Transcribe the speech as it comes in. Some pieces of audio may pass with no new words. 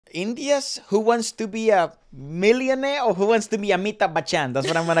India's Who Wants to Be a Millionaire or Who Wants to Be Amitabh Bachchan? That's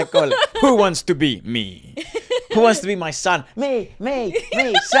what I'm gonna call it. Who wants to be me? Who wants to be my son? Me,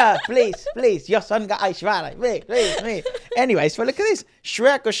 sir, please. Your son got Aishwarya. Me. Anyways, well, look at this.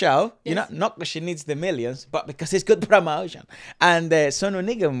 Shreya Ghoshal, you know, not because she needs the millions, but because it's good promotion. And Sonu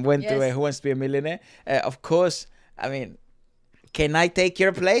Nigam went to Who Wants to Be a Millionaire. Of course, I mean, can I take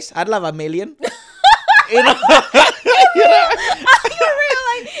your place? I'd love $1 million. You know? You know?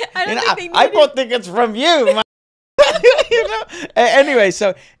 I bought tickets from you, man. You know? Anyway,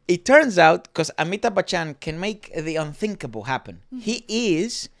 so it turns out because Amitabh Bachchan can make the unthinkable happen. He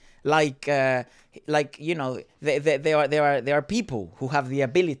is like you know, there are people who have the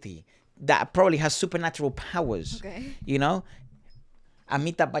ability that probably has supernatural powers. Okay. You know,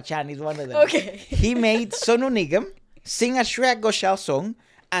 Amitabh Bachchan is one of them. Okay. He made Sonu Nigam sing a Shreya Ghoshal song.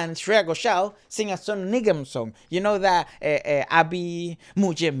 And Shreya Ghoshal sing a Sonu Nigam song. You know that Abhi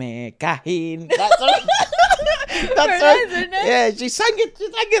Mujhe Mein Kahin. That song. That song. Yeah, she sang it.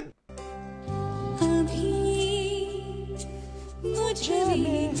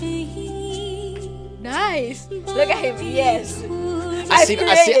 Nice. Look at him. Yes. As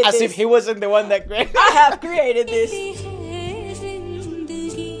if he wasn't the one that created. I have created this.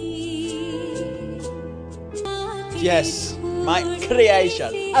 Yes. My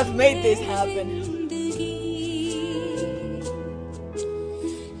creation. I've made this happen.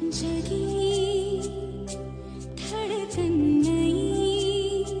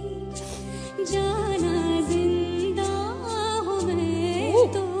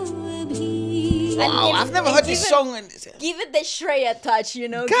 Wow, I've never heard this song. Give it the Shreya touch, you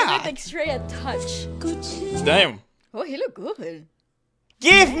know. God. Give it the Shreya touch. Damn. Oh, he look good.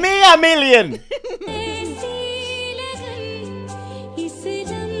 Give me $1 million.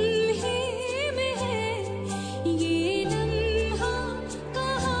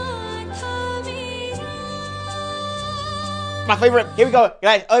 My favorite. Here we go,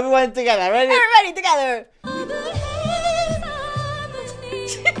 guys. Everyone together. Ready? Everybody together.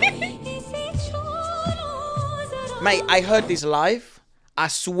 Mate, I heard this live. I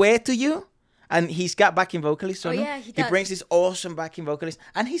swear to you. And he's got backing vocalists. Oh, yeah, he does. He brings this awesome backing vocalist.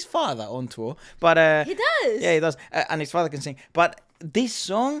 And his father on tour. But he does. Yeah, he does. And his father can sing. But this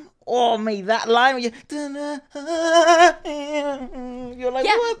song, oh, mate, that line where you're like,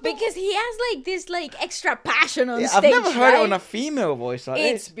 yeah, what? Because he has like this like extra passion on stage. I've never heard right? it on a female voice like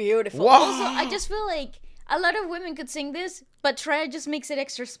It's this. beautiful. Wow. Also, I just feel like a lot of women could sing this, but Shreya just makes it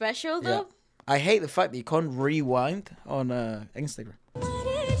extra special, though. Yeah. I hate the fact that you can't rewind on Instagram.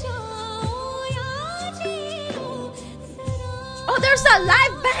 Oh, there's a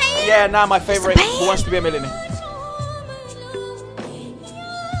live band! Yeah, now my favorite. Who Wants to Be a Millionaire?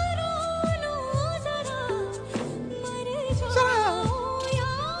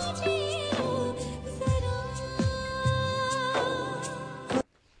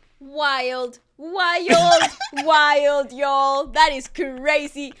 Wild, y'all. That is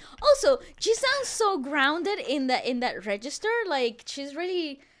crazy. Also, she sounds so grounded in that register. Like she's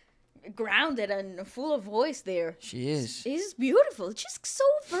really grounded and full of voice there. She is. It's beautiful. She's so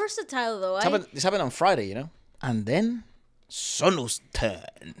versatile, though. This happened on Friday, you know. And then Sonu's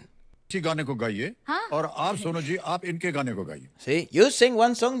turn. गाने को गाइए और आप सोनू जी आप इनके गाने को गाइए. See, you sing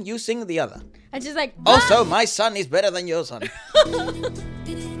one song, you sing the other. And she's like, also, my son is better than your son.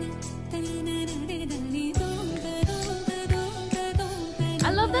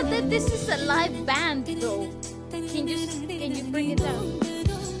 I love that this is a live band, though. Can you bring it down?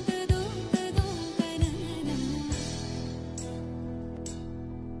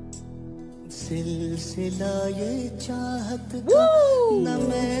 सिलसिला ये चाहत का न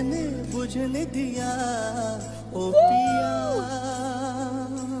मैंने बुझने दिया ओ पिया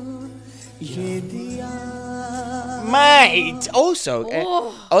ये दिया. Mate, also,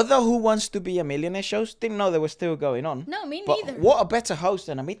 although Who Wants to Be a Millionaire shows didn't know they were still going on. No, me but neither. What a better host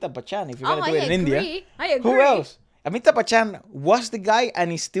than Amitabh Bachchan if you're going to do it in India. I agree. Who else? Amitabh Bachchan was the guy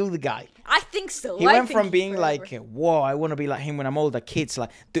and he's still the guy. I think so. He went from being like, whoa, I want to be like him when I'm older, kids like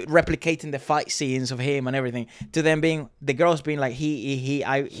replicating the fight scenes of him and everything, to then being the girls being like,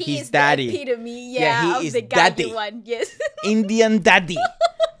 he's daddy. The epitome, he of is the daddy. One. Yes. Indian daddy.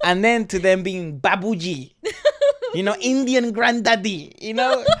 And then to them being Babuji. You know, Indian granddaddy. You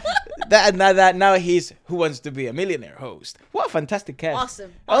know, now he's Who Wants to Be a Millionaire host. What a fantastic cast.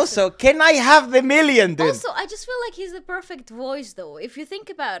 Awesome. Also, can I have the $1 million, dude? Also, I just feel like he's the perfect voice, though. If you think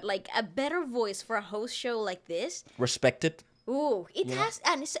about like a better voice for a host show like this. Respected. Ooh, it has,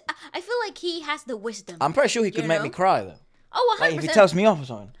 and I feel like he has the wisdom. I'm pretty sure he could make me cry, though. Oh, 100%. Like if he tells me off or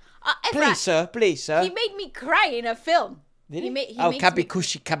something. Please, sir. He made me cry in a film. Did he? He makes Kabi me-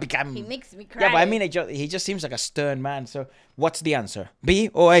 Kushi Kabi Kam. He makes me cry. Yeah, but I mean, he just seems like a stern man. So, what's the answer? B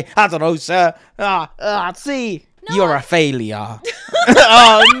or A? I don't know, sir. C. No, You're I- a failure.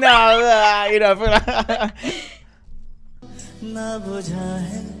 Oh no, you know. ना बुझा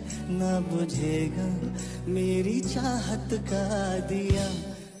है ना बुझेगा मेरी चाहत का दिया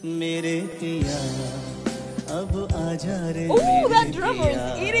मेरे पिया अब आजा रे Ooh, मेरे that drummer पिया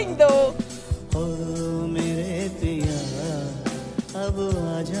is eating though. ओ मेरे पिया अब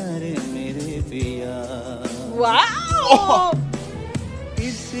आजा रे मेरे पिया Wow.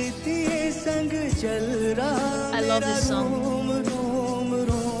 इस तेरे संग चल रहा I love this song. रोम रोम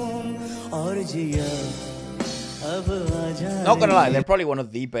रोम और जिया अब आजा Not gonna रे lie, they're probably one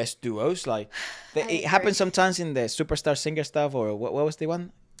of the best duos. Like, it happens sometimes in the superstar singer stuff, or what was the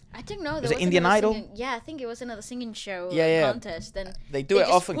one? I don't know. Was There it Indian another Idol? Yeah, I think it was another singing show Yeah. contest, and They do it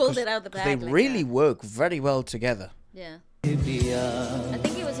just often pulled 'cause it out the bag. they like really that. work very well together. Yeah, पिया I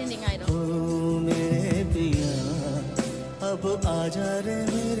think it was Indian Idol. ओ मेरे पिया अब आजा रे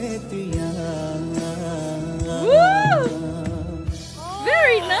मेरे पिया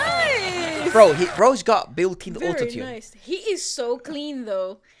Very nice. Bro's got built-in Very autotune. nice. He is so clean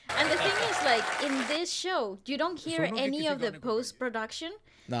though. And the thing is, like, in this show, you don't hear Sonu ke any kisi of the gaane ko post-production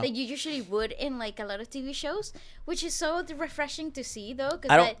No. that you usually would in, like, a lot of TV shows, which is so refreshing to see, though. I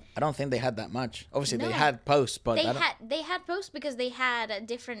Because don't. I don't think they had that much. Obviously, they No. had posts, but I don't, they had posts because they had a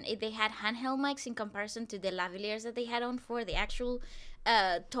different, they had handheld mics in comparison to the lavaliers that they had on for the actual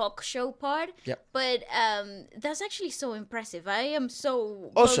talk show part. Yep. But that's actually so impressive. I am so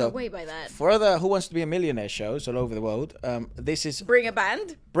Also, blown away by that. for other Who Wants to Be a Millionaire shows all over the world, this is Bring a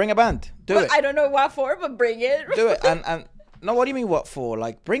band. bring a band, do Well, it, I don't know what for, but bring it. do it, and no, what do you mean what for?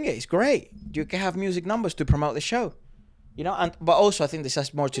 Like, bring it. It's great. You can have music numbers to promote the show, you know. And but also, I think this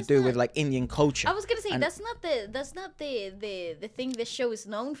has more to do with like Indian culture. I was gonna say And that's not the thing the show is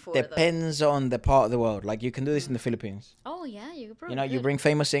known for. Though. depends on the part of the world. Like, you can do this in the Philippines. Oh yeah, you probably. You know, you could. bring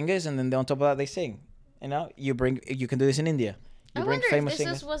famous singers, and then on top of that, they sing. You know, you can do this in India. You I bring wonder famous if this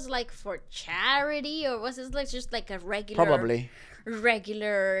singers. was like for charity or was this like just like a regular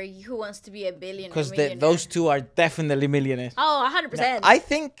regular Who Wants to Be a Billionaire? Because millionaire? those two are definitely millionaires. Oh, 100%. I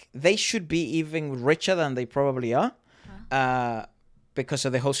think they should be even richer than they probably are, because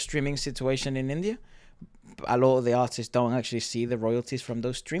of the whole streaming situation in India. A lot of the artists don't actually see the royalties from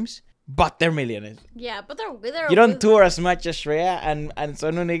those streams, but they're millionaires. Yeah, but they're You don't tour as much as Shreya and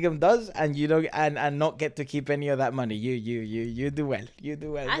Sonu Nigam does, and you don't and not get to keep any of that money. You do well. You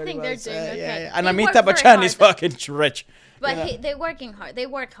do well. I very think well, they're sir. doing okay. Yeah. And They work Amitabh very Bachchan hard, is though. fucking rich. But you know? they're working hard. They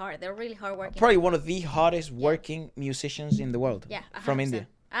work hard. They're really hard working. Probably one of the hardest working musicians in the world. Yeah, from 100%. India.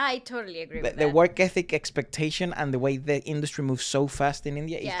 I totally agree with The that. work ethic, expectation, and the way the industry moves so fast in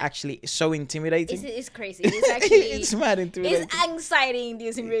India is Yeah. actually so intimidating. It's crazy. It's actually It's mad intimidating. it's anxiety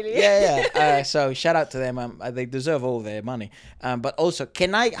inducing, really. Yeah. So shout out to them. They deserve all their money. But also,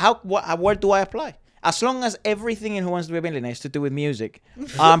 can I? Where do I apply? As long as everything in Who Wants to Be a Millionaire is to do with music,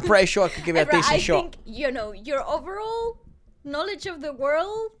 I'm pretty sure I could give it a Right, decent I shot. think your overall knowledge of the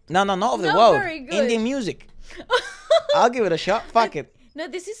world. No, not of the Not world. very good. Indian music. I'll give it a shot. Fuck it. No,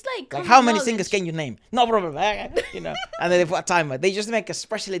 this is like Like, common how many knowledge. singers can you name? No problem. You know. And then they put a timer. They just make a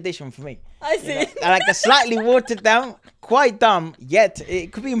special edition for me. I see. You know? And like a slightly watered down, quite dumb, yet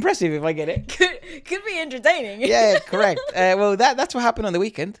it could be impressive if I get it. could be entertaining. Yeah, correct. Well, that's what happened on the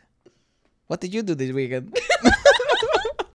weekend. What did you do this weekend?